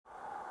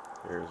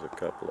There's a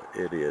couple of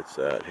idiots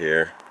out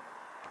here.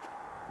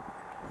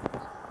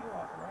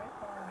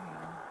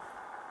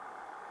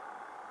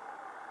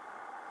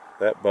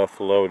 That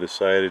buffalo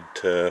decided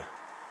to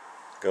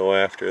go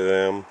after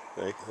them.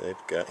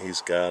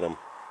 He's got them.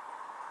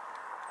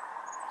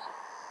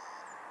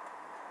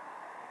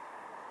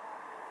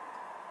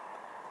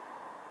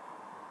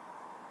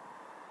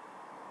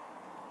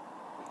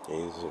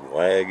 He's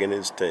wagging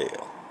his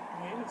tail.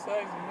 He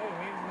decides to move.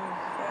 He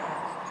moves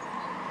fast.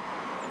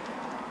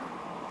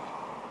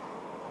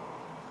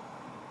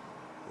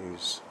 He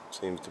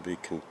seems to be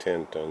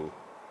content on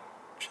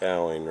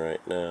chowing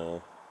right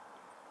now.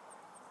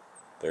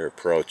 They're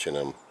approaching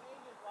him.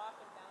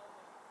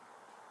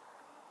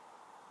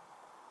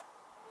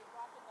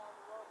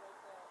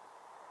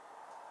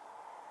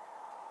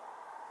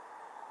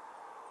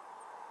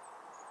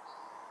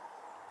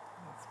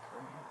 That's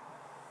crazy.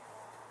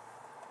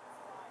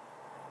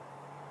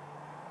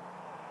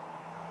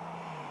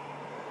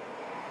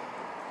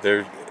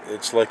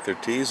 It's like they're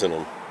teasing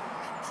him.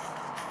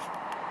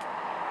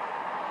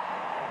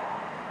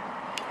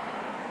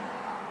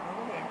 What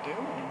are they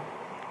doing?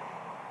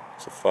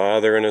 It's a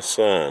father and a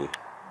son.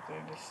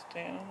 They just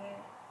standing there?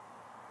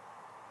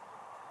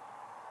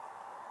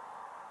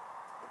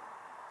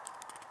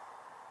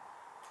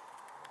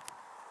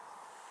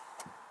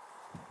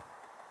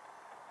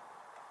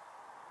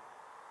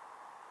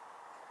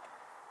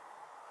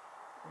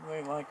 Are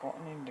they like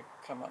wanting to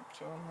come up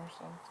to him or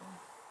something?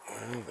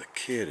 Well, the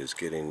kid is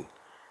getting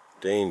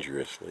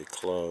dangerously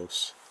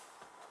close.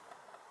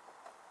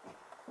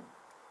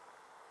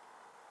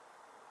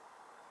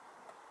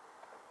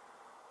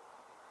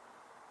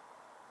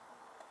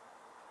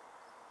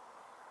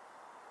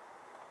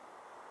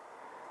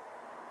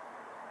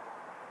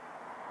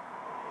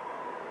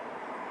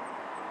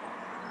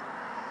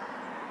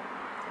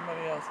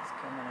 Somebody else is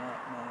coming out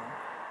now.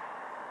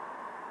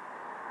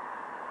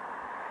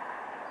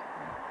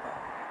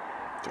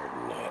 They're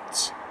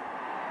nuts.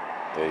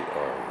 They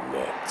are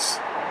nuts.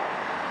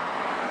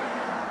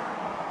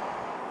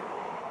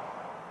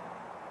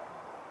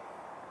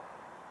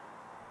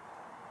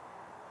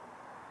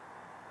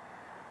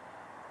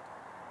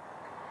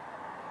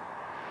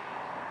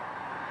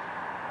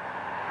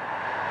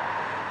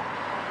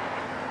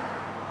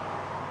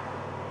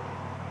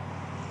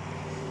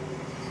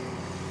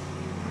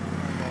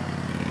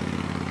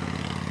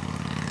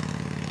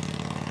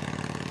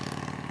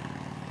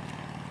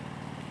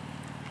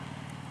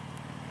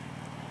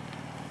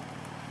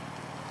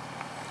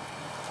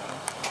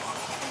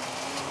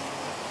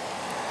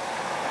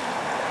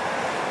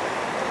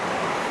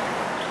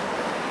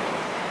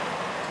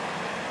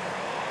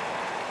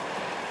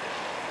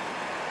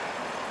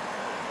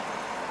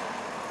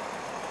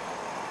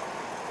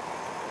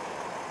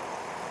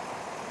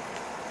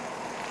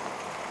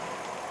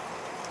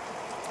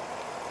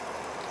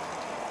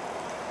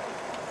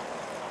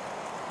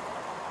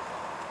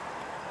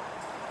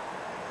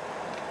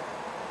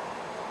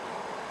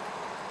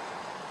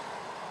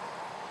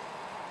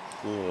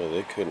 Yeah,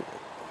 they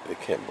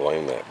can't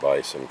blame that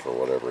bison for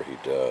whatever he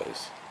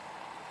does.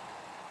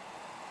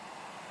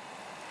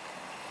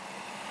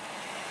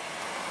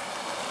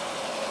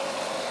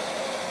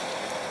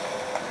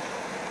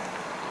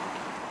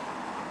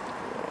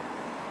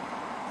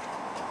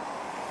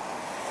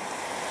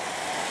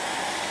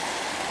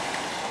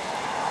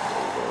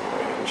 I'm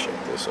going to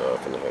shut this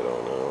off and head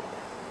on out.